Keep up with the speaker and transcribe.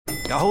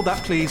Hold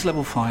that, please.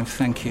 Level 5,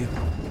 thank you.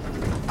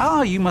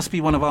 Ah, you must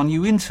be one of our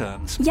new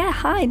interns. Yeah,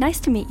 hi, nice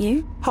to meet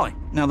you. Hi.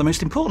 Now, the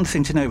most important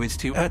thing to know is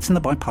to in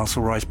the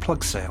Biparcel Rise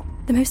plug sale.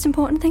 The most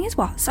important thing is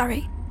what?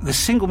 Sorry. The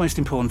single most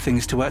important thing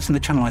is to in the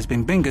Channelized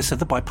Bing Bingus of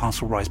the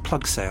Biparcel Rise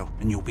plug sale,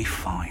 and you'll be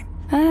fine.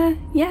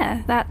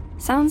 Yeah, that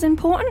sounds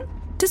important.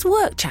 Does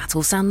work chat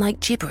all sound like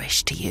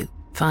gibberish to you?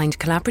 Find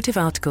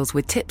collaborative articles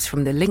with tips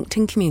from the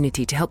LinkedIn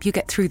community to help you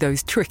get through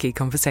those tricky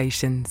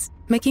conversations.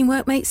 Making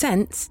work make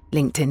sense?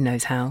 LinkedIn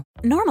knows how.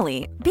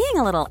 Normally, being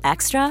a little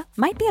extra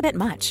might be a bit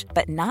much,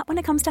 but not when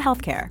it comes to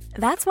healthcare.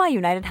 That's why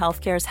United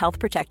Healthcare's Health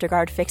Protector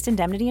Guard fixed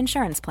indemnity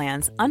insurance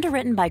plans,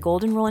 underwritten by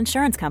Golden Rule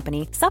Insurance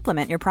Company,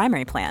 supplement your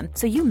primary plan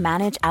so you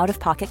manage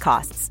out-of-pocket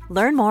costs.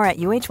 Learn more at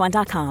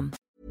uh1.com.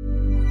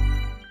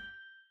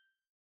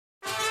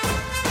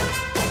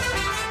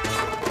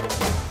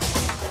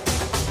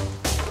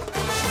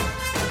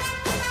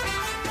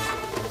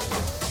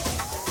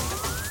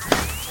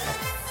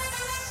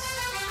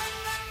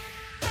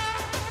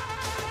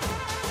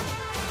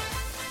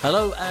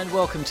 Hello and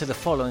welcome to the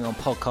following on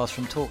podcast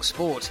from Talk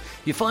Sport.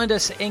 You find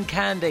us in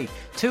Candy,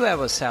 2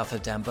 hours south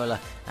of Dambulla,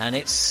 and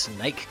it's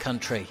Snake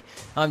Country.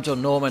 I'm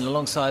John Norman,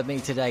 alongside me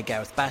today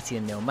Gareth Batty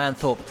and Neil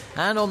Manthorpe,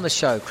 and on the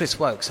show Chris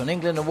Wokes on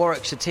England and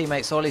Warwickshire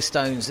teammates Ollie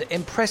Stone's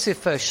impressive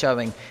first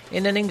showing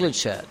in an England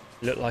shirt.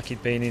 Looked like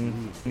he'd been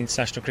in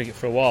international cricket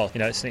for a while. You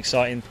know, it's an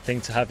exciting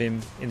thing to have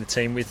him in the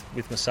team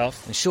with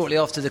myself. And shortly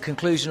after the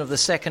conclusion of the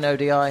second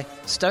ODI,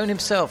 Stone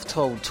himself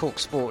told Talk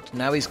Sport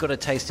now he's got a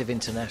taste of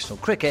international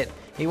cricket,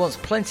 he wants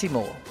plenty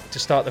more. To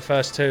start the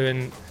first two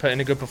and put in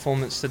a good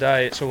performance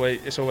today, it's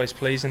always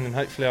pleasing, and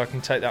hopefully I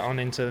can take that on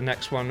into the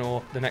next one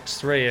or the next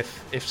three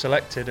if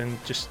selected, and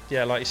just,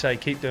 like you say,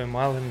 keep doing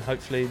well, and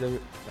hopefully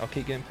I'll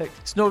keep getting picked.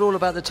 It's not all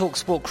about the Talk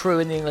Sport crew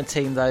in the England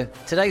team though.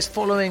 Today's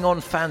following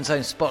on Fan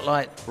Zone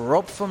Spotlight,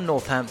 Rob from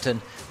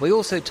Northampton. We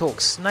also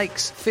talk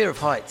Snakes, Fear of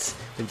Heights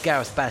with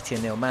Gareth Batty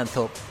and Neil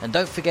Manthorpe. And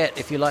don't forget,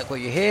 if you like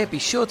what you hear, be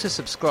sure to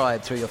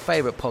subscribe through your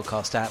favourite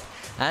podcast app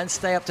and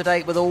stay up to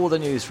date with all the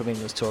news from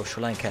England's tour of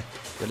Sri Lanka.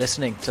 You're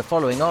listening to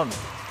Following On.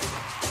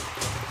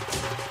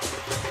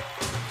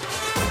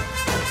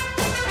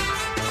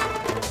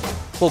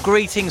 Well,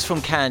 greetings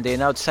from Kandy,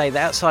 and I would say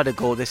that outside of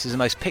Gore, this is the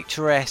most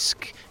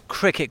picturesque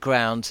cricket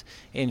ground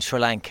in Sri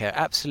Lanka.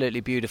 Absolutely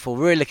beautiful.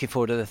 Really looking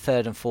forward to the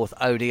third and fourth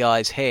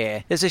ODIs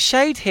here. There's a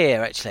shade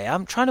here, actually.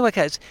 I'm trying to work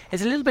out.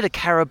 There's a little bit of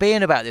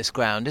Caribbean about this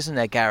ground, isn't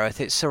there, Gareth?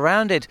 It's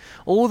surrounded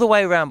all the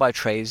way around by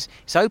trees.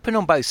 It's open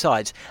on both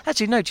sides.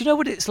 Actually, no, do you know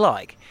what it's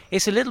like?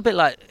 It's a little bit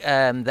like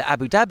the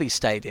Abu Dhabi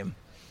Stadium,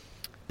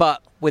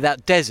 but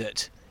without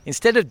desert.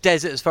 Instead of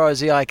desert as far as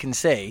the eye can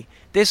see,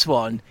 this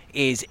one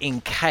is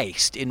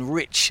encased in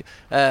rich,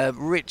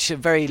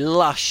 very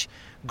lush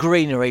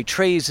greenery,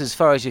 trees as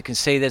far as you can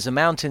see. There's the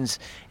mountains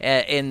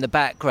in the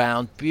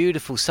background.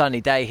 Beautiful sunny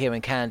day here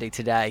in Kandy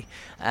today,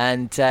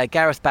 and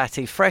Gareth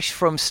Batty, fresh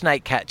from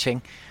snake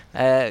catching,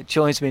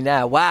 joins me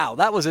now. Wow,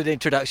 that was an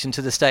introduction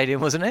to the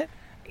stadium, wasn't it?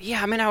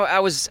 Yeah, I mean, I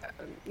was,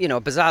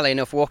 bizarrely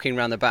enough, walking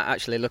around the back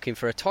actually looking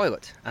for a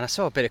toilet, and I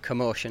saw a bit of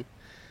commotion,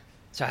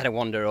 so I had to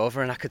wander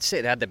over, and I could see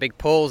they had the big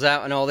poles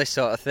out and all this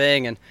sort of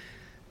thing, and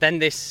then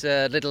this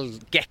little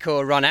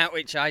gecko ran out,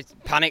 which I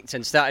panicked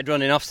and started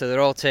running off, so they're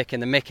all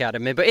taking the mick out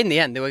of me. But in the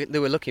end, they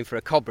were looking for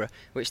a cobra,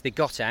 which they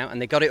got out, and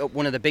they got it up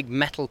one of the big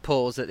metal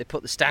poles that they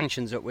put the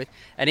stanchions up with,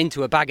 and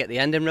into a bag at the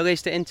end, and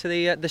released it into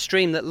the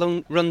stream that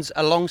runs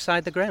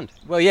alongside the ground.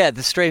 Well, yeah,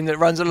 the stream that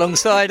runs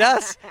alongside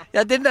us.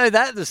 I didn't know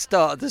that at the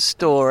start of the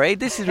story.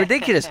 This is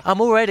ridiculous.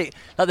 I'm already,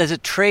 there's a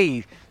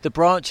tree, the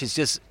branches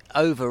just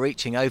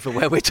overreaching over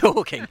where we're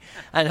talking,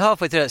 and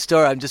halfway through that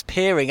story I'm just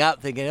peering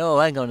up thinking, oh,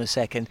 hang on a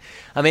second.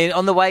 I mean,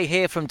 on the way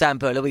here from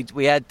Dambulla,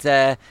 we had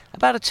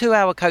about a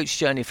 2-hour coach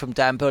journey from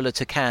Dambulla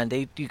to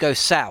Kandy. You go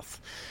south,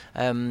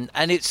 and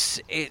it's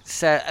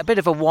a bit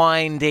of a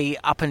windy,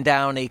 up and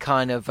downy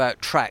kind of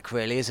track,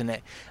 really, isn't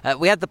it?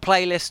 We had the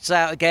playlists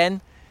out again,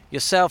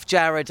 yourself,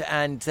 Jared,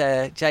 and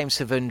James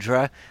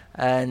Savundra,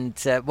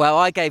 and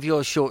I gave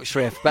yours short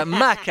shrift, but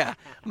Macca,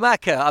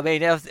 I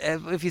mean,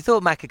 if you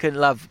thought Macca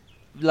couldn't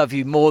love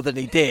you more than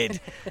he did,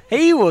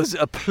 he was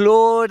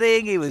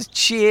applauding, he was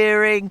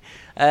cheering,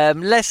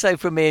 less so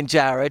from me and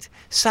Jared.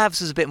 Savs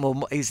was a bit more,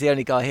 he's the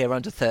only guy here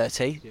under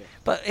 30,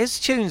 but his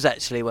tunes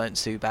actually weren't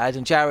too bad,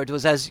 and Jared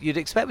was, as you'd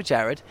expect with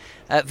Jared,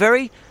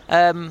 very,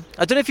 I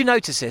don't know if you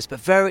noticed this,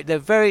 but there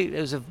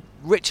was a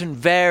rich and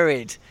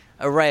varied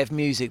array of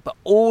music, but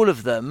all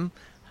of them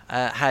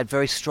had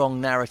very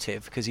strong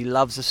narrative, because he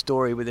loves a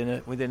story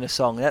within a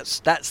song.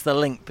 That's the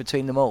link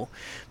between them all.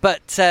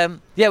 But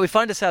we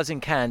find ourselves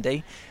in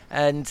Kandy,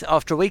 and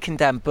after a week in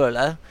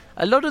Dambulla,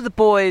 a lot of the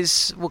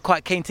boys were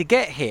quite keen to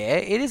get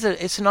here.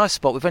 It's a nice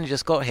spot. We've only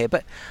just got here,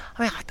 but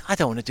I mean, I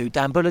don't want to do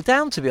Dambulla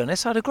down, to be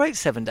honest. I had a great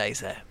 7 days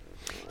there.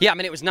 Yeah, I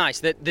mean, it was nice.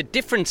 The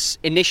difference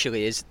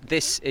initially is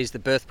this is the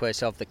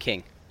birthplace of the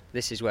king.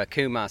 This is where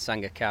Kumar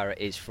Sangakkara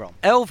is from.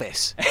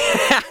 Elvis.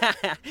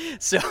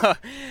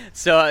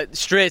 So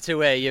straight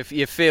away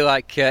you feel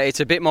like it's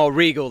a bit more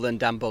regal than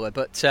Dambulla.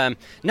 But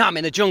no, I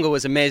mean, the jungle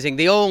was amazing.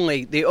 The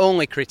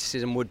only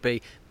criticism would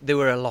be there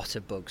were a lot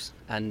of bugs,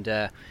 and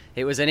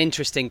it was an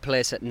interesting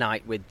place at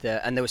night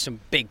and there were some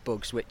big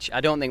bugs which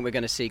I don't think we're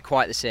going to see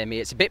quite the same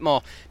here. It's a bit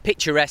more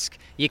picturesque.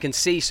 You can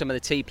see some of the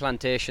tea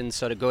plantations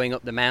sort of going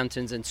up the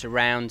mountains and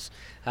surrounds.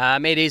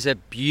 It is a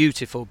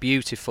beautiful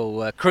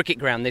cricket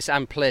ground, this,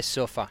 and place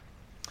so far.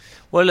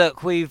 Well,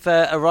 look, we've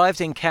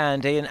arrived in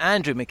Candy, and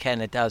Andrew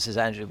McKenna does as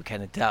Andrew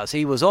McKenna does.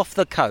 He was off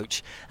the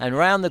coach and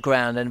round the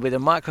ground and with a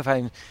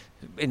microphone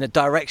in the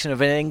direction of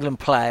an England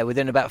player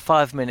within about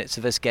 5 minutes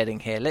of us getting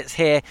here. Let's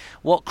hear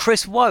what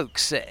Chris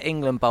Woakes,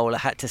 England bowler,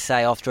 had to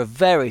say after a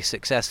very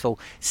successful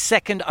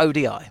second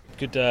ODI.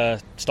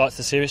 Good start to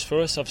the series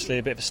for us. Obviously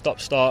a bit of a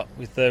stop-start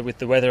with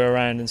the weather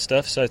around and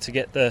stuff. So to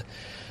get the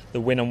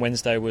win on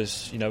Wednesday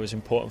was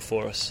important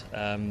for us.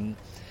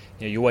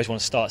 You always want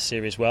to start a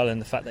series well,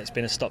 and the fact that it's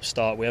been a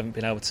stop-start, we haven't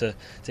been able to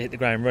hit the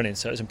ground running.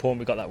 So it was important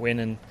we got that win,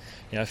 and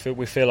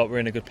we feel like we're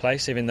in a good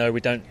place, even though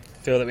we don't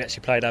feel that we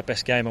actually played our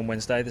best game on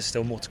Wednesday. There's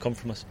still more to come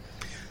from us.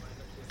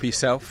 For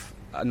yourself,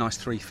 a nice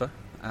three-for.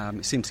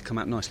 It seemed to come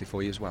out nicely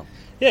for you as well.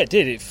 Yeah, it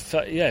did. It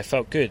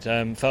felt good.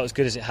 Felt as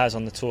good as it has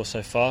on the tour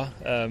so far.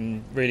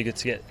 Really good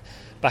to get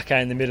back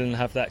out in the middle and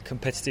have that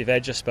competitive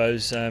edge, I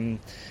suppose.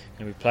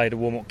 We played a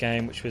warm-up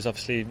game which was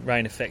obviously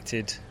rain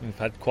affected. We've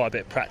had quite a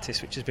bit of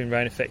practice which has been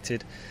rain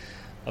affected.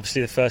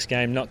 Obviously the first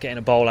game not getting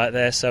a bowl out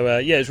there, so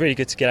it was really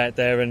good to get out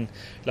there and,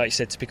 like you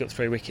said, to pick up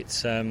 3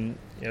 wickets.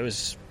 It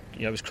was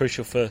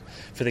crucial for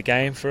the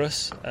game for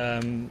us.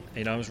 I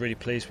was really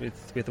pleased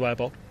with the way I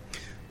bowled.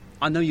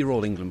 I know you're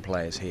all England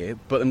players here,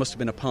 but there must have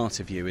been a part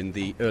of you in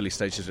the early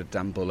stages of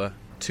Dan Buller,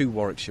 2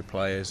 Warwickshire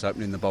players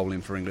opening the bowling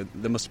for England.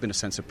 There must have been a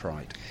sense of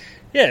pride.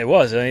 Yeah, it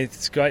was.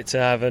 It's great to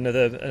have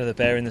another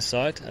bear in the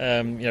side.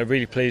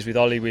 Really pleased with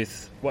Ollie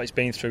with what he's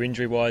been through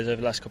injury-wise over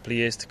the last couple of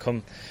years to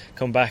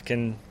come back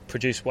and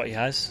produce what he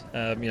has.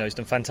 He's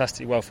done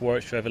fantastically well for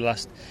Warwickshire over the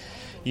last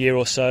year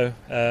or so,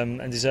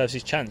 and deserves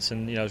his chance.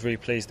 And I was really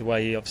pleased the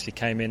way he obviously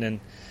came in and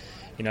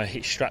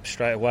hit straps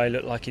straight away.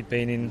 Looked like he'd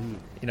been in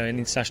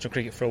international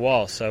cricket for a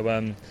while. So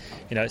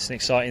it's an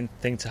exciting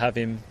thing to have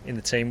him in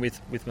the team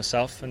with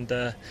myself. And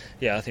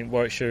I think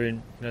Warwickshire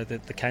and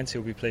the county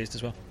will be pleased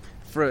as well.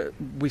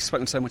 We've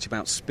spoken so much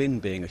about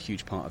spin being a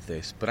huge part of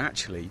this, but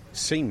actually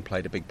seam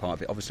played a big part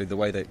of it. Obviously the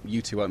way that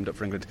you two opened up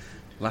for England,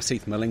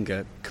 Lasith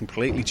Malinga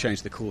completely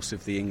changed the course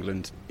of the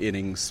England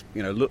innings.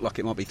 Looked like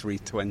it might be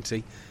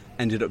 320,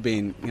 ended up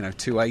being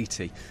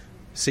 280.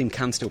 Seam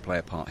can still play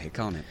a part here,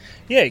 can't it?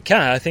 Yeah, it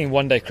can. I think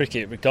one-day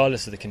cricket,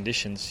 regardless of the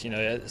conditions,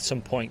 at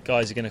some point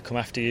guys are going to come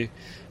after you,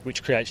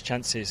 which creates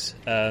chances.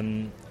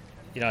 I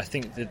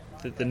think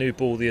the new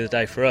ball the other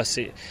day for us,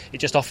 it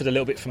just offered a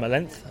little bit from a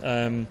length.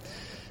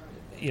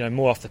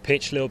 More off the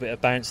pitch, a little bit of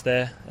bounce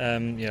there.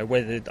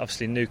 Whether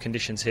obviously new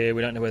conditions here,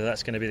 we don't know whether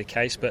that's going to be the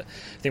case. But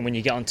I think when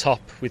you get on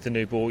top with the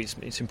new ball,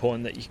 it's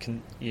important that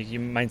you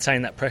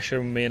maintain that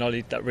pressure. And me and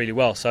Ollie did that really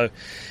well. So,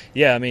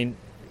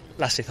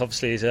 Lasith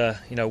obviously is a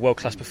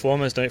world-class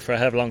performer. Has done it for a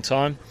hell of a long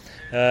time,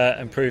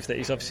 and proved that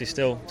he's obviously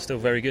still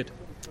very good.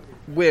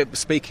 We're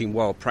speaking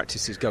while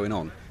practice is going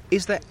on.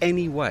 Is there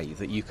any way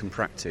that you can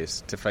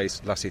practice to face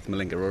Lasith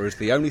Malinga, or is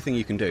the only thing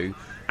you can do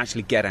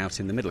actually get out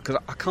in the middle? Because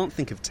I can't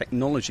think of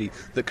technology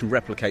that can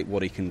replicate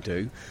what he can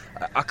do.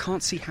 I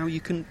can't see how you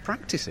can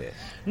practice it.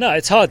 No,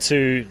 it's hard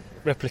to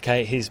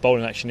replicate his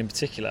bowling action in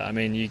particular.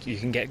 You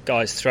can get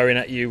guys throwing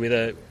at you with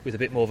a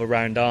bit more of a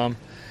round arm.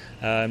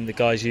 The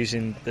guys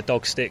using the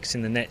dog sticks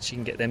in the nets, you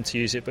can get them to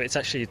use it, but it's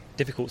actually a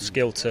difficult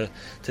skill to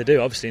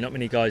do. Obviously, not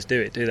many guys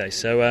do it, do they?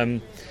 So, a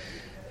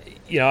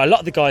lot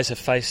of the guys have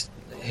faced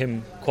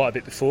him quite a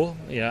bit before,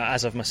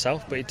 as of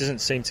myself, but it doesn't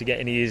seem to get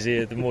any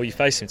easier the more you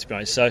face him, to be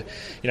honest. So,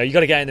 you've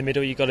got to get in the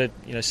middle, you've got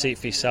to see it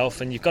for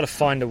yourself, and you've got to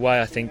find a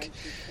way, I think,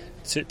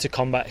 to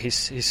combat his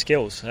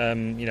skills.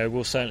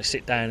 We'll certainly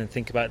sit down and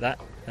think about that.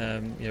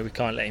 We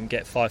can't let him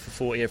get 5 for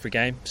 40 every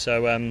game.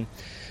 So,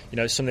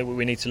 it's something that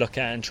we need to look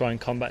at and try and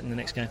combat in the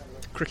next game.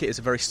 Cricket is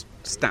a very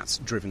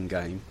stats-driven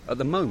game. At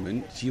the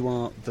moment, you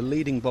are the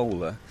leading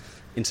bowler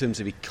in terms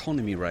of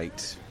economy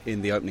rate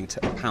in the opening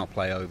power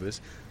play overs,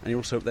 and you're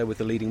also up there with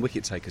the leading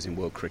wicket takers in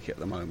world cricket at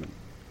the moment.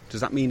 Does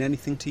that mean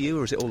anything to you,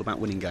 or is it all about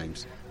winning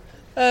games?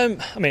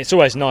 It's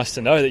always nice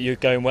to know that you're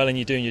going well and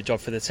you're doing your job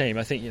for the team.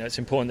 I think it's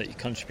important that you're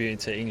contributing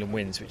to England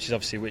wins, which is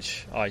obviously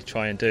which I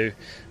try and do.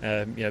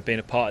 Being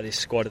a part of this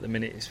squad at the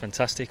minute is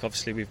fantastic.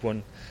 Obviously we've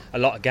won a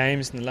lot of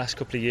games in the last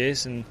couple of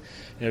years, and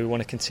we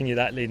want to continue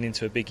that leading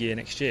into a big year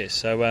next year.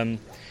 So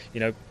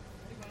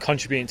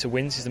contributing to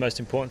wins is the most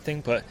important thing,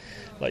 but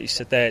like you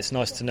said there, it's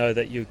nice to know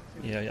that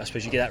I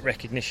suppose you get that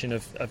recognition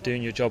of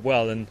doing your job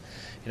well. And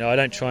I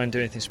don't try and do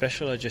anything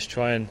special. I just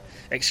try and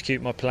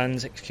execute my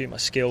plans, execute my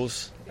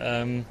skills.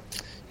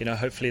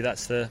 Hopefully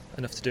that's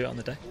enough to do it on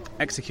the day.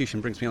 Execution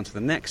brings me on to the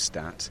next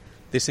stat.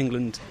 This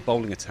England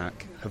bowling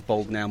attack have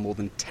bowled now more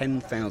than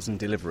 10,000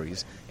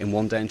 deliveries in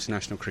one-day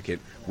international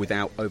cricket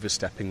without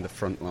overstepping the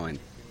front line.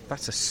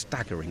 That's a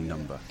staggering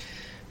number.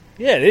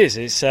 Yeah, it is.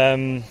 It's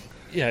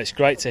it's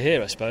great to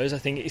hear, I suppose. I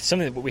think it's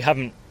something that we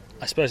haven't.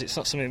 I suppose it's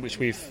not something which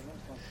we've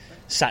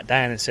sat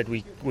down and said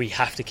we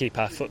have to keep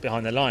our foot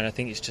behind the line. I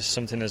think it's just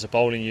something as a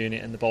bowling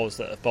unit, and the bowlers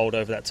that have bowled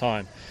over that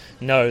time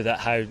know that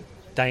how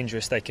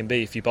dangerous they can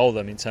be if you bowl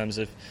them, in terms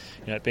of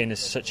it being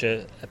such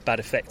a bad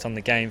effect on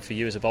the game for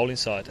you as a bowling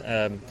side.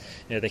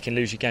 They can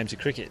lose you games of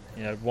cricket.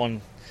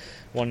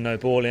 One no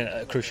ball in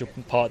a crucial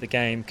part of the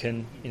game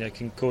can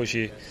cause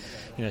you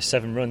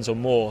 7 runs or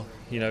more,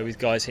 with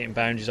guys hitting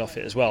boundaries off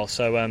it as well.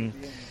 So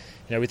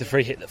with the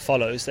free hit that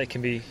follows, they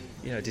can be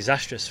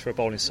disastrous for a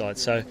bowling side.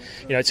 So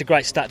it's a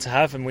great stat to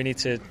have, and we need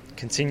to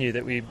continue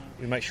that we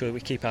make sure that we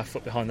keep our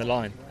foot behind the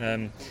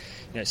line.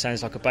 It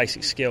sounds like a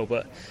basic skill,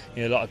 but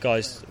a lot of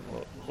guys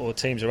or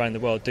teams around the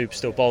world do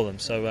still bowl them.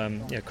 So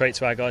credit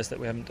to our guys that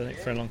we haven't done it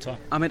for a long time.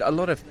 I mean, a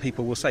lot of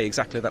people will say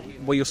exactly that.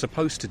 Well, you're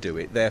supposed to do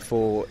it,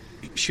 therefore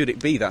should it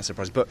be that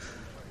surprise? But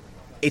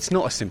it's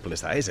not as simple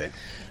as that, is it?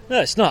 No,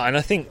 it's not. And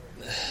I think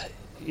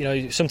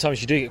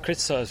sometimes you do get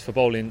criticised for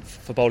bowling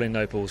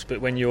no balls,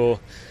 but when you're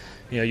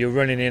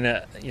running in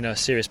at a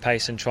serious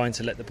pace and trying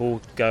to let the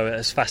ball go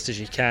as fast as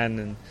you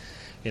can,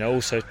 and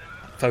also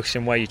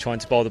focusing where you're trying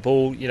to bowl the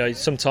ball,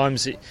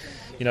 sometimes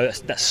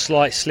that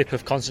slight slip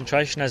of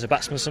concentration, as a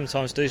batsman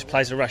sometimes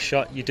plays a rash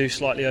shot, you do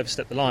slightly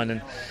overstep the line,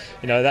 and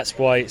that's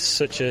why it's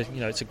such a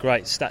it's a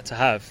great stat to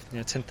have.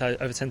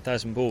 Over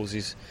 10,000 balls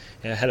is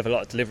a hell of a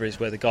lot of deliveries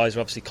where the guys are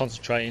obviously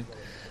concentrating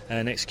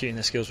and executing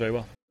their skills very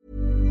well.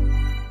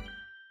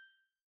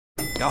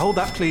 Hold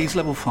that please,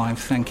 level 5,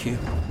 thank you.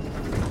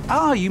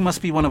 You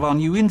must be one of our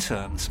new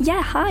interns.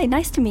 Yeah, hi,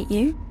 nice to meet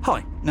you.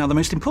 Hi. Now, the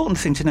most important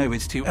thing to know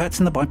is to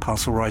in the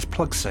Biparcel Rise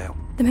plug sale.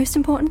 The most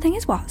important thing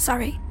is what?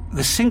 Sorry.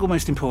 The single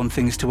most important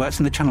thing is to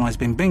in the Channel Eyes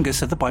Bing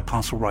Bingus of the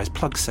Biparcel Rise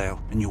plug sale,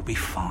 and you'll be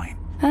fine.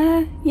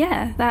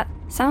 Yeah, that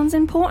sounds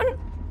important.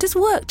 Does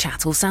work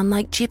chat all sound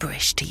like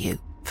gibberish to you?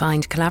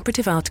 Find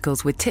collaborative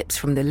articles with tips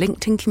from the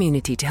LinkedIn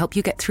community to help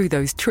you get through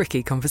those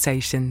tricky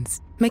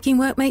conversations. Making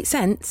work make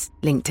sense?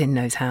 LinkedIn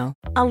knows how.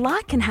 A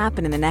lot can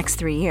happen in the next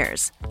 3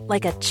 years.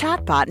 Like a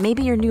chatbot may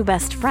be your new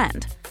best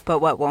friend. But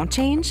what won't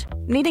change?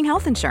 Needing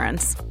health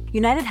insurance.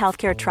 United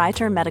Healthcare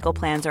Tri-Term Medical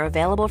Plans are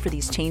available for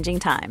these changing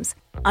times.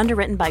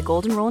 Underwritten by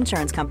Golden Rule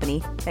Insurance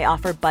Company, they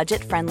offer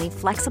budget-friendly,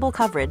 flexible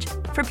coverage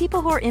for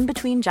people who are in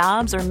between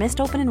jobs or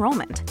missed open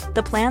enrollment.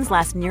 The plans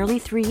last nearly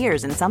 3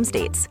 years in some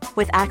states,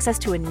 with access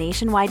to a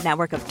nationwide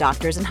network of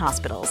doctors and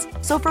hospitals.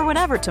 So for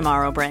whatever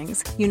tomorrow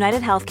brings,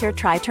 United Healthcare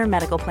Tri-Term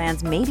Medical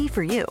Plans may be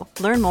for you.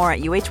 Learn more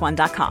at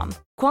uh1.com.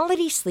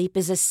 Quality sleep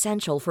is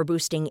essential for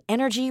boosting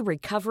energy,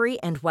 recovery,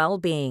 and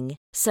well-being.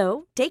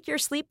 So, take your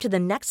sleep to the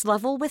next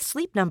level with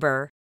Sleep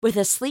Number. With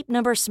a Sleep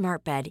Number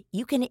smart bed,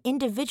 you can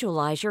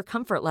individualize your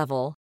comfort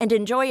level and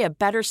enjoy a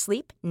better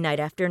sleep night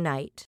after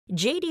night.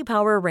 J.D.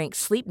 Power ranks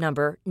Sleep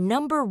Number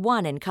number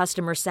 1 in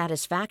customer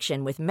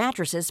satisfaction with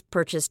mattresses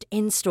purchased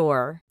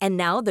in-store. And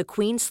now the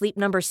Queen Sleep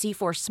Number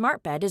C4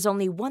 smart bed is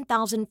only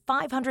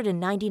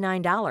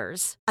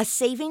 $1,599, a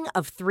saving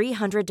of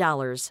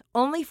 $300,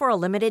 only for a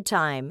limited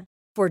time.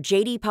 For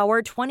J.D.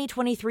 Power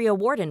 2023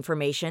 award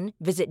information,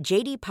 visit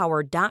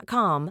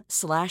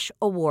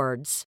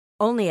jdpower.com/awards.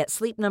 Only at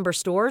Sleep Number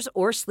stores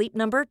or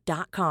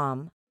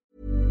sleepnumber.com.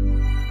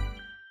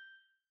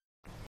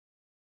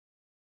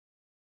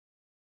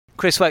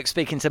 Chris Woakes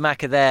speaking to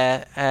Macca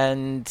there,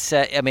 and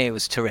it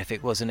was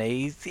terrific, wasn't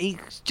he? He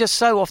just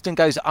so often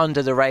goes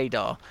under the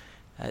radar,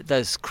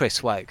 does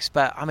Chris Woakes.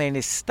 But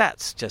his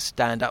stats just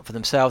stand up for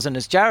themselves. And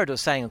as Jared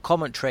was saying in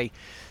commentary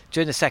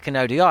during the second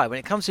ODI, when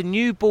it comes to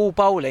new ball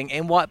bowling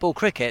in white ball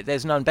cricket,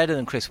 there's none better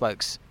than Chris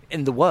Woakes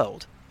in the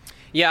world.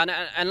 Yeah,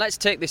 and let's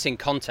take this in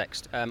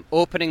context.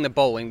 Opening the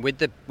bowling with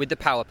the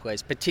power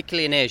plays,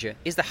 particularly in Asia,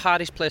 is the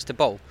hardest place to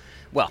bowl.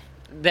 Well,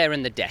 they're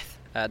in the death.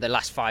 The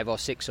last 5 or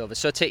 6 overs.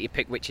 So take your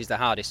pick which is the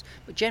hardest.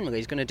 But generally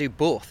he's going to do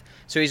both.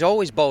 So he's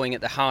always bowling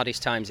at the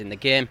hardest times in the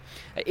game.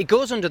 It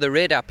goes under the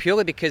radar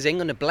purely because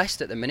England are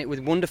blessed at the minute with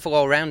wonderful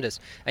all-rounders.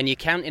 And you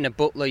count in a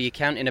Butler, you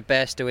count in a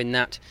Bairstow in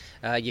that,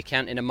 you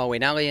count in a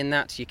Moeen Ali in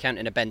that, you count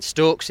in a Ben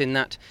Stokes in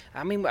that.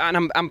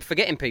 And I'm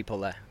forgetting people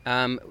there.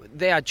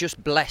 They are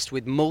just blessed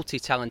with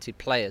multi-talented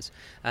players.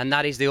 And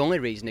that is the only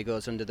reason he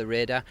goes under the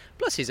radar.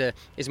 Plus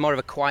he's more of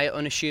a quiet,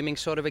 unassuming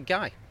sort of a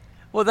guy.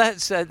 Well,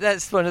 that's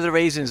one of the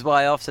reasons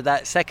why after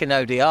that second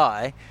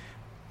ODI,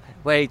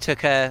 where he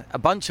took a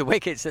bunch of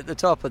wickets at the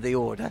top of the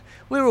order,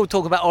 we were all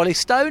talking about Ollie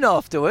Stone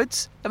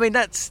afterwards.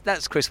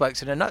 That's Chris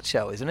Woakes in a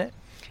nutshell, isn't it?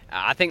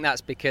 I think that's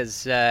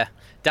because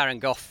Darren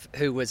Gough,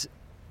 who was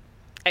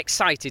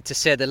excited to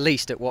say the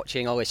least at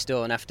watching Ollie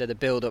Stone after the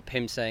build-up,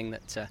 him saying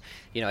that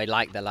he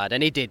liked the lad,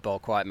 and he did bowl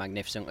quite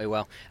magnificently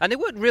well, and they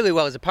worked really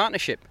well as a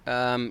partnership.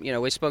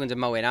 We've spoken to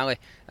Moeen Ali,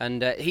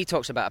 and he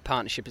talks about a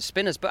partnership of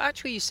spinners, but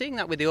actually you're seeing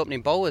that with the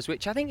opening bowlers,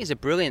 which I think is a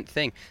brilliant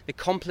thing. They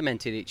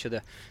complemented each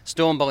other.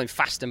 Stone bowling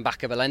fast and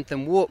back of a length,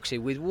 and Woakesy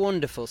with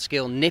wonderful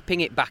skill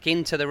nipping it back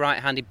into the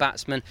right-handed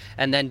batsman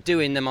and then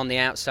doing them on the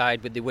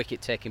outside with the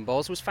wicket-taking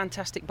balls was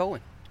fantastic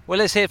bowling. Well,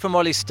 let's hear from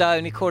Ollie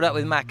Stone. He caught up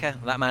with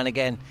Macca, that man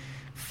again,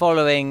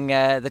 following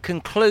the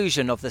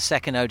conclusion of the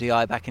second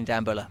ODI back in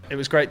Dambulla. It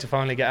was great to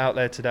finally get out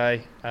there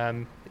today.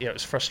 It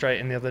was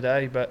frustrating the other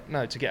day, but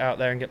no, to get out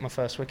there and get my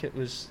first wicket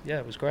was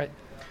great.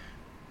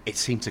 It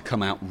seemed to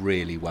come out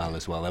really well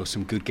as well. There was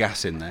some good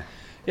gas in there.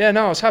 Yeah,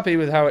 no, I was happy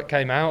with how it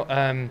came out.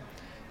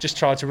 Just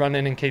tried to run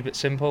in and keep it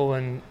simple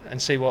and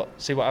see what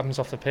happens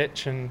off the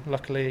pitch, and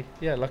luckily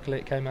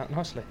it came out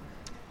nicely.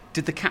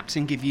 Did the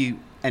captain give you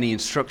any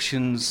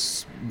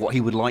instructions, what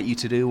he would like you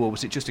to do, or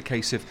was it just a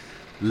case of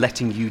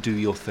letting you do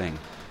your thing?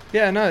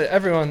 Yeah, no,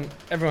 everyone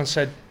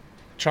said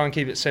try and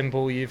keep it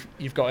simple.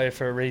 You've got here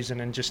for a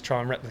reason, and just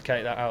try and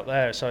replicate that out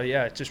there. So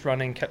yeah, just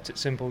running, kept it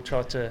simple,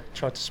 tried to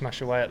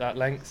smash away at that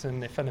length,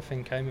 and if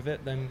anything came of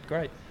it, then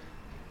great.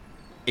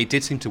 It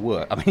did seem to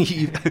work. I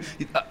mean,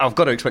 I've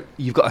got to expect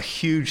you've got a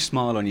huge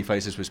smile on your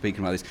face as we're speaking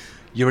about this.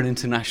 You're an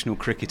international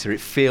cricketer.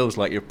 It feels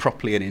like you're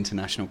properly an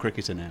international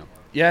cricketer now.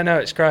 Yeah, no,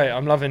 it's great.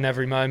 I'm loving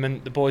every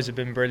moment. The boys have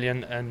been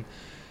brilliant, and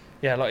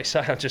yeah, like you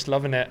say, I'm just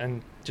loving it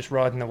and just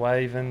riding the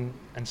wave and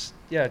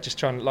yeah, just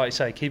trying to, like you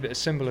say, keep it as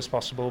simple as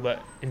possible,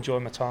 but enjoy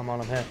my time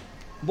while I'm here.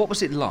 What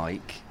was it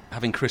like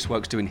having Chris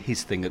Woakes doing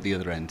his thing at the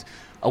other end?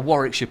 A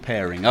Warwickshire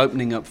pairing,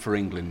 opening up for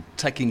England,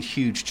 taking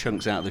huge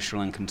chunks out of the Sri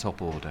Lankan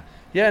top order.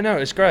 Yeah, no,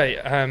 it's great.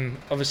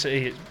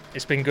 Obviously,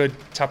 it's been good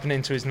tapping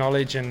into his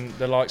knowledge and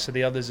the likes of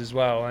the others as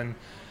well. And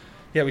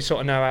yeah, we sort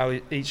of know how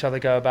each other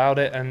go about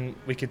it, and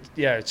we could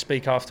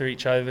speak after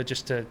each other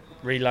just to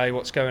relay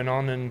what's going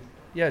on. And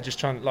yeah, just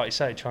trying, like you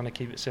say, trying to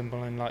keep it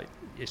simple, and like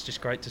it's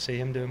just great to see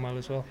him doing well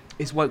as well.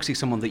 Is Woakesy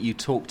someone that you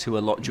talk to a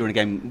lot during a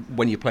game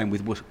when you're playing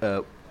with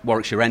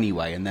Warwickshire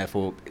anyway, and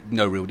therefore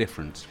no real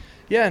difference?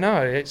 Yeah,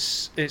 no,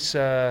 it's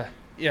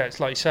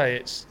like you say,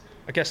 it's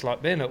I guess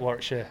like being at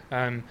Warwickshire.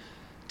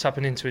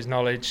 Tapping into his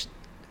knowledge,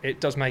 it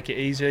does make it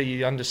easier.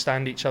 You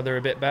understand each other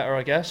a bit better,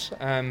 I guess.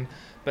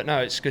 But no,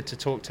 it's good to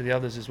talk to the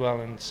others as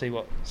well and see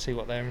what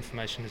their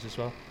information is as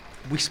well.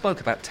 We spoke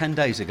about 10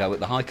 days ago at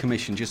the High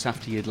Commission just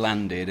after you'd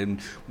landed,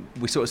 and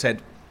we sort of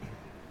said,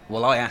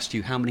 well, I asked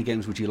you how many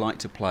games would you like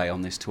to play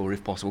on this tour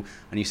if possible,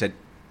 and you said,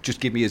 just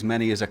give me as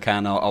many as I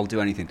can, I'll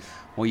do anything.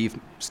 Well, you've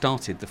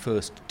started the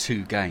first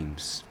 2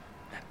 games.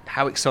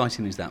 How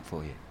exciting is that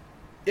for you?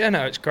 Yeah,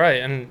 no, it's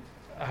great, and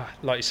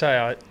like you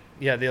say,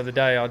 the other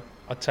day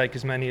I'd take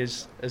as many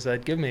as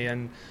they'd give me,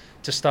 and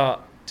to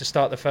start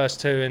the first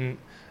 2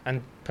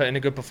 and put in a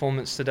good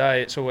performance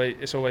today, it's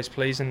always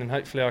pleasing, and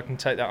hopefully I can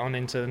take that on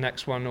into the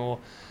next one or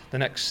the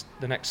next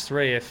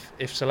 3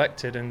 if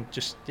selected, and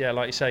just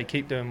like you say,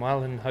 keep doing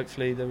well, and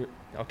hopefully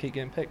I'll keep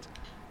getting picked.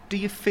 Do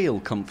you feel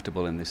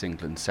comfortable in this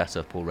England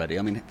setup already?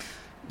 I mean,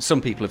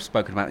 some people have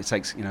spoken about it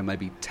takes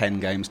maybe 10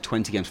 games,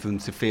 20 games for them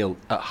to feel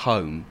at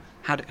home.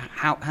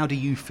 How do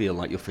you feel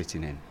like you're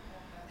fitting in?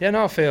 Yeah,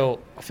 no, I feel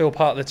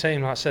part of the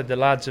team. Like I said, the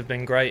lads have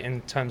been great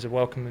in terms of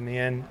welcoming me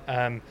in,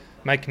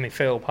 making me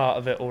feel part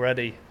of it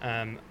already.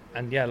 And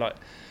yeah, like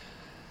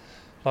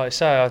I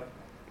say,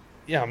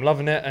 I'm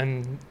loving it,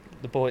 and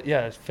the boys,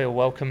 feel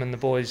welcome, and the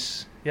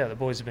boys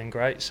have been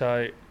great.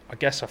 So I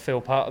guess I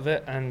feel part of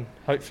it, and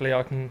hopefully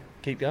I can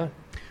keep going.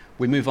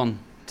 We move on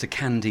to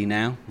Kandy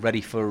now, ready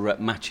for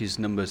matches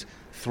numbers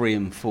 3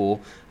 and 4.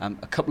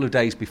 A couple of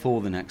days before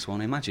the next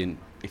one. Imagine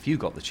if you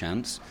got the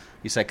chance,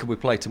 you say, could we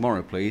play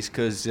tomorrow, please?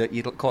 Because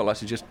you'd quite like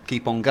to just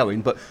keep on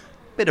going, but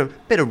bit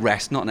of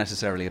rest, not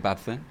necessarily a bad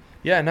thing.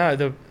 Yeah, no,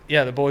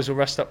 the boys will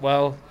rest up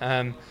well.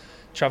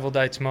 Travel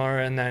day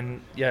tomorrow, and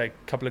then a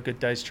couple of good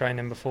days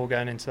training before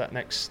going into that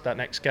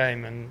next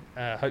game, and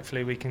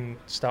hopefully we can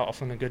start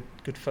off on a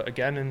good foot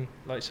again, and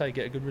like you say,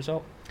 get a good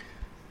result.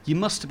 You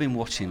must have been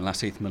watching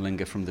Lasith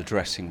Malinga from the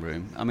dressing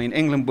room. I mean,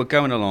 England were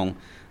going along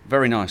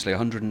very nicely,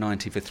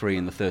 190 for 3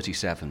 in the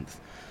 37th.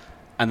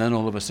 And then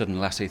all of a sudden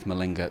Lasith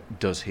Malinga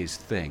does his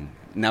thing.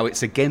 Now,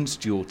 it's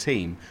against your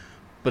team,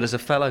 but as a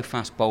fellow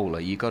fast bowler,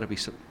 you've got to be...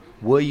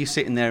 Were you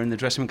sitting there in the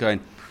dressing room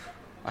going,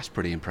 that's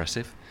pretty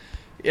impressive?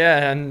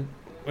 Yeah, and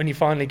when you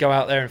finally go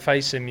out there and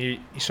face him, you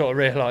sort of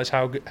realise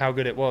how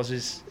good it was.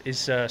 His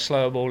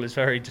slower ball is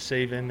very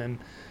deceiving, and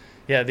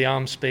the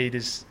arm speed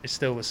is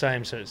still the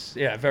same, so it's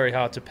very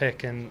hard to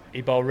pick, and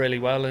he bowled really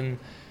well, and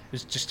it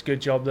was just a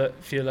good job that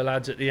a few of the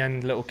lads at the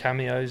end, little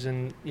cameos,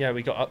 and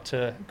we got up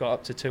to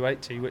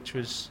 280, which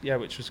was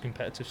a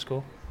competitive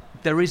score.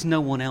 There is no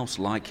one else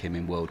like him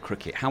in world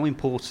cricket. How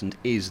important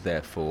is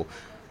therefore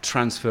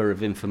transfer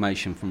of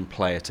information from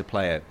player to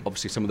player?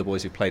 Obviously some of the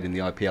boys who played in the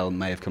IPL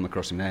may have come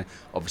across him there,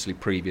 obviously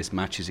previous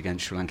matches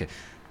against Sri Lanka.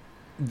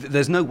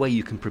 There's no way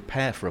you can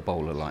prepare for a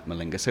bowler like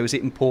Malinga, so is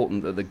it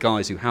important that the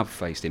guys who have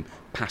faced him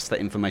pass that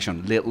information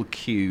on, little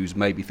cues,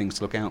 maybe things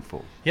to look out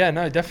for? Yeah,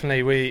 no,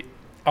 definitely.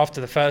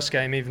 After the first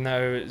game, even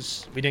though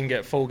we didn't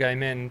get a full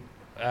game in,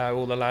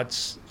 all the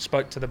lads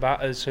spoke to the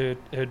batters who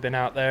had been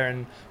out there,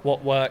 and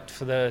what worked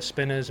for the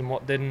spinners and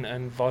what didn't,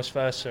 and vice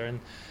versa. And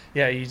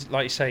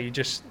like you say, you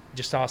just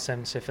ask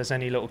them if there's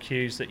any little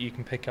cues that you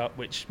can pick up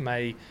which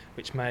may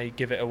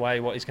give it away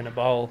what he's going to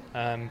bowl.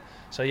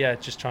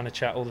 Just trying to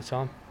chat all the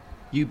time.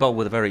 You bowl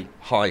with a very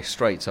high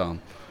straight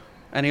arm.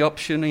 Any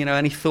option,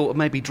 any thought of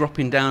maybe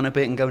dropping down a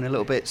bit and going a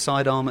little bit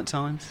sidearm at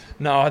times?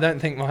 No, I don't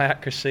think my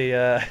accuracy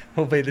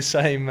will be the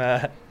same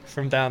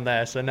from down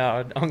there. So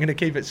no, I'm going to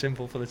keep it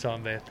simple for the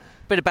time being.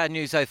 Bit of bad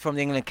news though from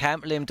the England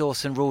camp. Liam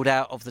Dawson ruled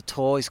out of the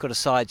tour. He's got a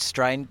side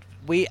strain.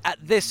 We, at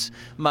this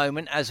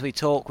moment, as we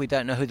talk, we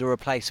don't know who the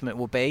replacement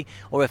will be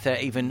or if there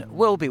even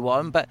will be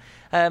one. But,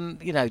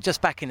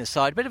 just backing the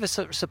side, a bit of a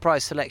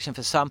surprise selection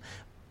for some.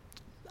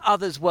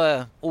 Others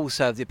were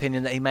also of the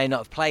opinion that he may not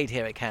have played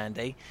here at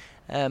Candy.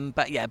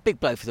 But, big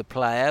blow for the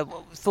player.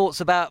 Thoughts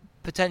about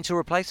potential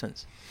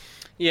replacements?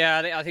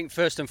 Yeah, I think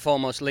first and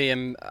foremost,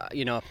 Liam,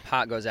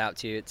 heart goes out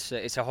to you.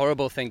 It's a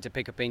horrible thing to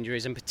pick up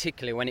injuries, and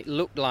particularly when it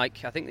looked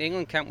like, I think the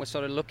England camp was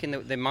sort of looking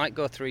that they might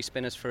go 3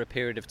 spinners for a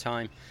period of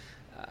time.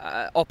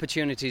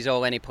 Opportunity is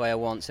all any player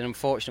wants, and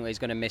unfortunately he's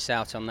going to miss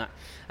out on that.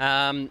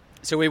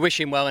 So we wish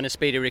him well in a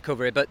speedy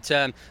recovery. But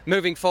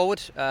moving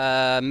forward,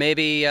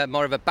 maybe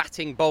more of a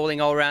batting,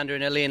 bowling all-rounder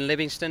in a Liam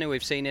Livingstone, who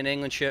we've seen in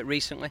England shirt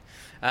recently.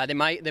 They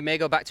may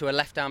go back to a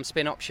left-arm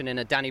spin option in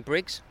a Danny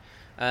Briggs.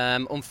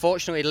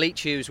 Unfortunately,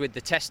 Leach, who's with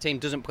the Test team,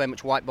 doesn't play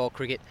much white ball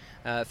cricket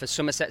for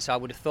Somerset, so I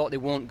would have thought they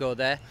won't go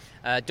there.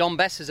 Dom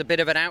Bess is a bit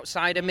of an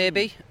outsider,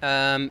 maybe,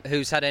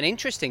 who's had an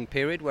interesting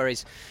period where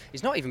he's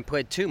not even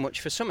played too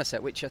much for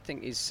Somerset, which I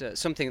think is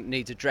something that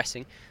needs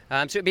addressing.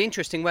 So it'd be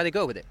interesting where they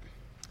go with it.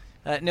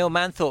 Neil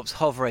Manthorpe's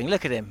hovering.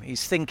 Look at him.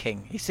 He's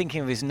thinking. He's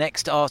thinking of his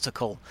next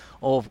article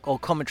or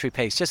commentary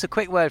piece. Just a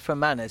quick word from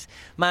Manners.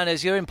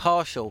 Manners, you're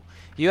impartial.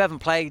 You haven't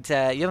played.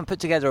 You haven't put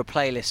together a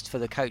playlist for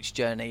the coach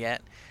journey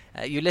yet.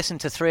 You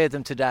listened to 3 of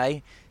them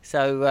today.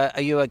 So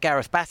are you a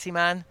Gareth Batty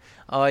man?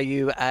 Are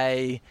you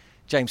a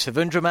James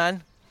Savundra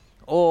man?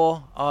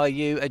 Or are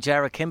you a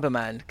Jarrah Kimber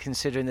man,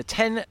 considering the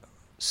 10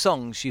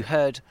 songs you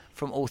heard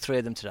from all 3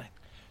 of them today?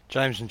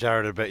 James and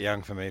Jared are a bit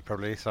young for me,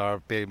 probably, so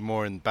I'd be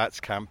more in Bat's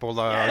camp,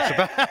 although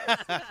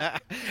I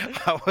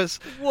was...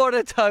 What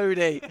a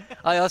toady!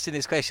 I asked him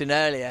this question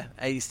earlier.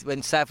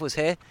 When Sav was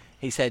here,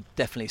 he said,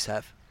 definitely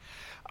Sav.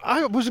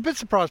 I was a bit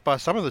surprised by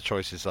some of the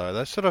choices, though.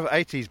 Those sort of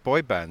 80s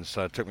boy bands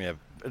took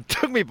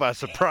me by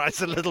surprise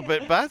a little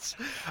bit, Bats.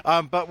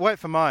 But wait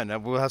for mine.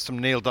 We'll have some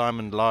Neil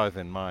Diamond live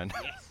in mine.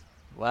 Yes.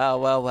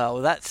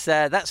 Well.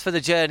 That's for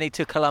the journey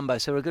to Colombo,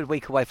 so we're a good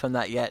week away from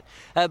that yet.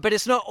 But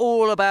it's not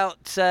all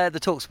about the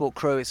TalkSport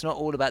crew. It's not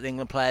all about the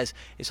England players.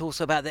 It's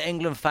also about the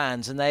England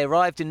fans, and they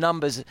arrived in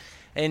numbers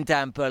in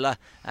Dambulla.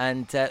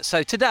 And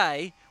so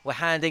today we're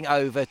handing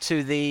over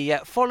to the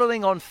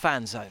following on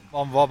Fan Zone.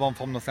 I'm Rob. I'm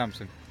from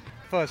Northampton.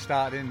 First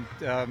started in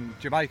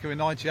Jamaica in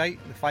 '98,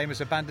 the famous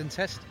abandoned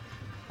test,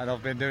 and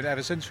I've been doing it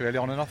ever since, really,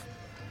 on and off.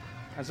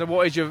 And so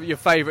what is your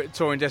favourite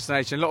touring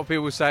destination? A lot of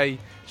people say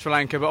Sri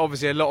Lanka, but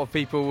obviously a lot of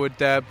people would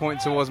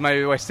point towards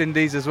maybe West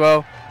Indies as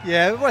well.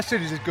 Yeah, West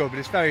Indies is good, but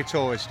it's very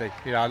touristy,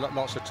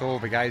 lots of tour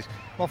brigades.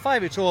 My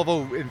favourite tour of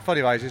all, in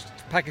funny ways, is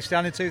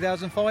Pakistan in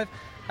 2005,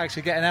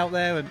 actually getting out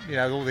there and,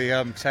 all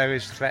the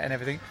terrorist threat and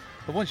everything.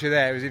 But once you're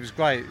there, it was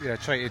great,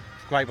 treated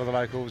great by the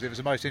locals. It was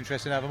the most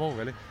interesting of them all,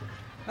 really.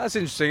 That's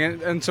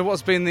interesting. And so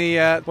what's been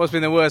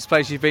the worst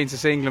place you've been to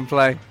see England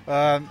play?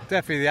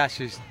 Definitely the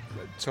Ashes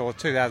tour,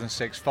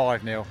 2006,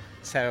 5-0.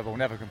 Terrible,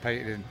 never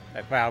competed in...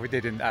 Well, we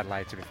did in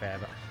Adelaide, to be fair,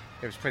 but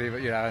it was pretty,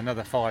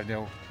 another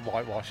 5-0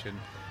 whitewash and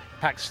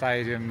packed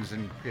stadiums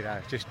and,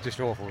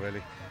 just awful,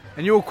 really.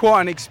 And you're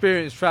quite an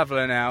experienced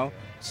traveller now,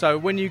 so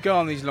when you go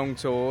on these long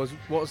tours,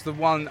 what's the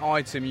one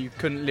item you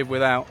couldn't live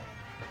without?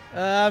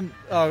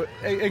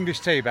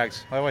 English tea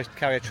bags. I always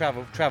carry a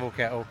travel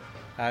kettle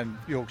and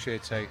Yorkshire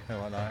tea and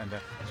like that. And,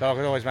 so I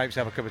could always make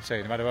myself a cup of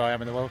tea, no matter where I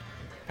am in the world.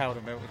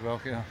 Powdered milk as well,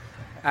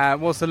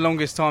 What's the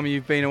longest time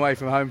you've been away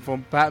from home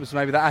from? Perhaps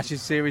maybe the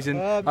Ashes series in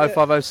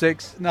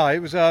 05-06? No, it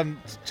was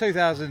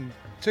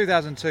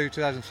 2002,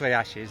 2003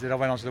 Ashes. Then I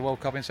went on to the World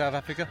Cup in South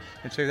Africa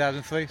in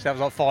 2003. So that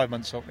was like 5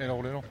 months in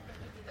all.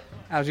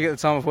 How did you get the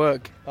time off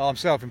work? I'm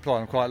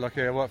self-employed. I'm quite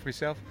lucky. I work for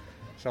myself,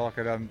 so I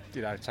could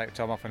take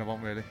time off when I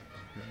want, really.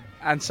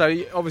 And so,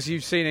 obviously,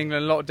 you've seen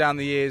England a lot down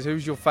the years.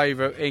 Who's your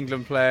favourite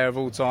England player of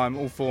all time,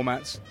 all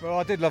formats? Well,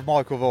 I did love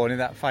Michael Vaughan in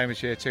that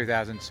famous year,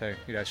 2002.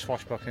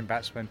 Swashbuckling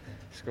batsman,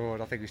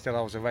 scored. I think he still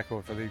holds the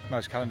record for the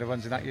most calendar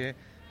runs in that year.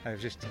 And it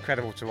was just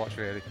incredible to watch,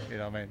 really. You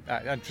know what I mean?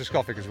 And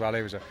Trescothick as well.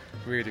 He was a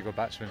really good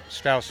batsman.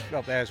 Strauss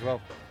up there as well.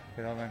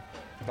 You know what I mean?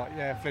 But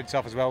yeah,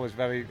 Flintoff as well was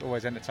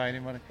always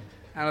entertaining, wasn't he?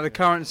 And of the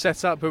current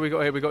setup, who we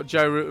got here? We got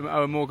Joe Root and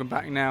Owen Morgan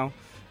back now.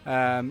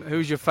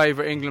 Who's your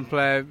favourite England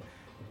player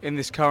in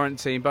this current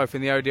team, both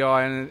in the ODI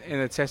and in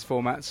the Test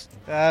formats?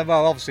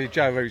 Well, obviously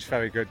Joe Root's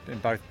very good in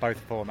both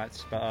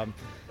formats, but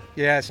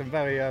some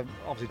very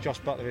obviously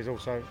Josh Buttler is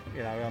also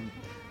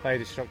very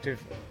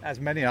destructive, as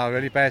many are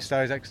really.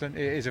 Bairstow is excellent.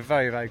 It is a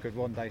very, very good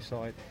one-day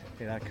side.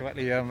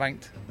 Correctly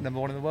ranked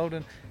number 1 in the world,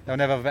 and they'll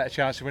never have a better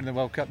chance of winning the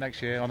World Cup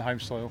next year on home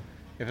soil.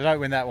 If they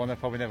don't win that one, they'll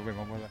probably never win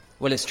one, will they?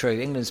 Well, it's true.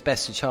 England's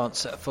best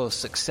chance for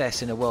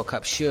success in a World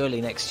Cup surely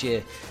next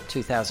year,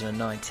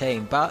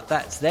 2019. But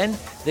that's then.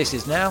 This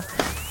is now.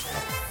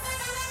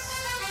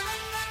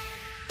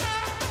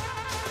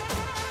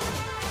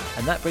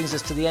 And that brings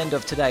us to the end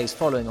of today's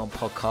Following On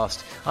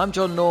podcast. I'm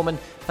John Norman.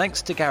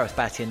 Thanks to Gareth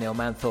Batty and Neil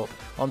Manthorpe.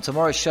 On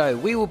tomorrow's show,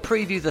 we will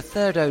preview the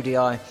third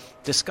ODI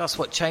discuss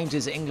what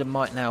changes England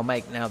might now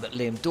make now that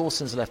Liam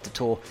Dawson's left the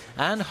tour,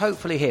 and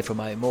hopefully hear from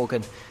Eoin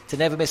Morgan. To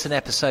never miss an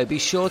episode, be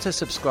sure to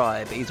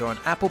subscribe either on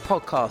Apple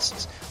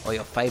Podcasts or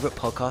your favourite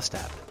podcast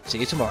app. See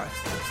you tomorrow.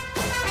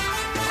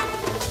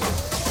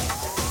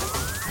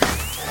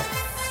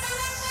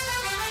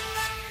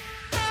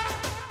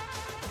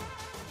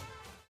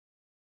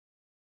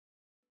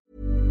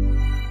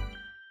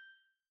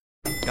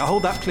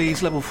 Hold that,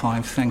 please. Level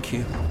 5, thank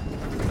you.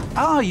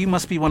 You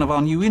must be one of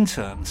our new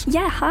interns.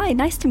 Yeah, hi,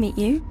 nice to meet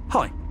you.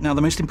 Hi. Now,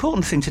 the most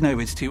important thing to know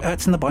is to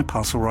Ertzen the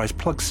Biparcel Rise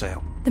plug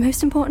sale. The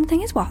most important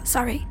thing is what?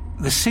 Sorry.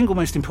 The single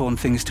most important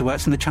thing is to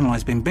Ertzen the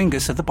Channelized Bing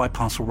Bingus of the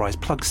Biparcel Rise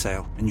plug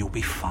sale, and you'll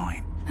be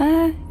fine.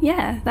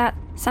 Yeah, that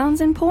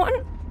sounds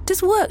important.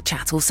 Does work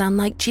chat all sound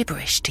like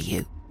gibberish to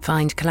you?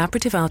 Find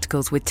collaborative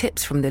articles with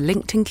tips from the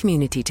LinkedIn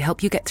community to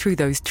help you get through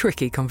those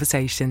tricky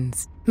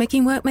conversations.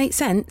 Making work make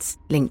sense?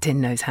 LinkedIn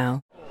knows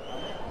how.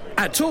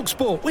 At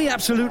TalkSport, we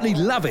absolutely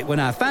love it when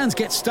our fans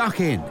get stuck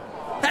in.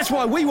 That's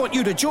why we want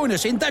you to join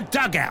us in The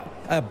Dugout,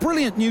 a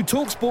brilliant new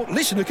TalkSport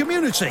listener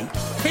community.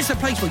 It's a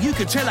place where you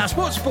can tell us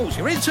what sports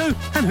you're into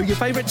and who your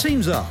favourite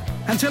teams are.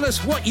 And tell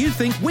us what you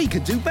think we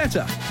could do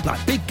better,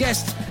 like big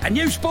guests and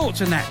new sports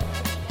and that.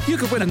 You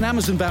could win an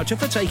Amazon voucher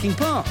for taking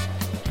part.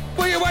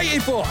 What are you waiting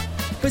for?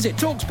 Visit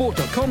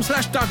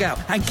talksport.com/dugout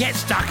and get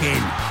stuck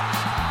in.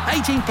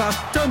 18 plus,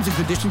 terms and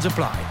conditions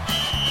apply.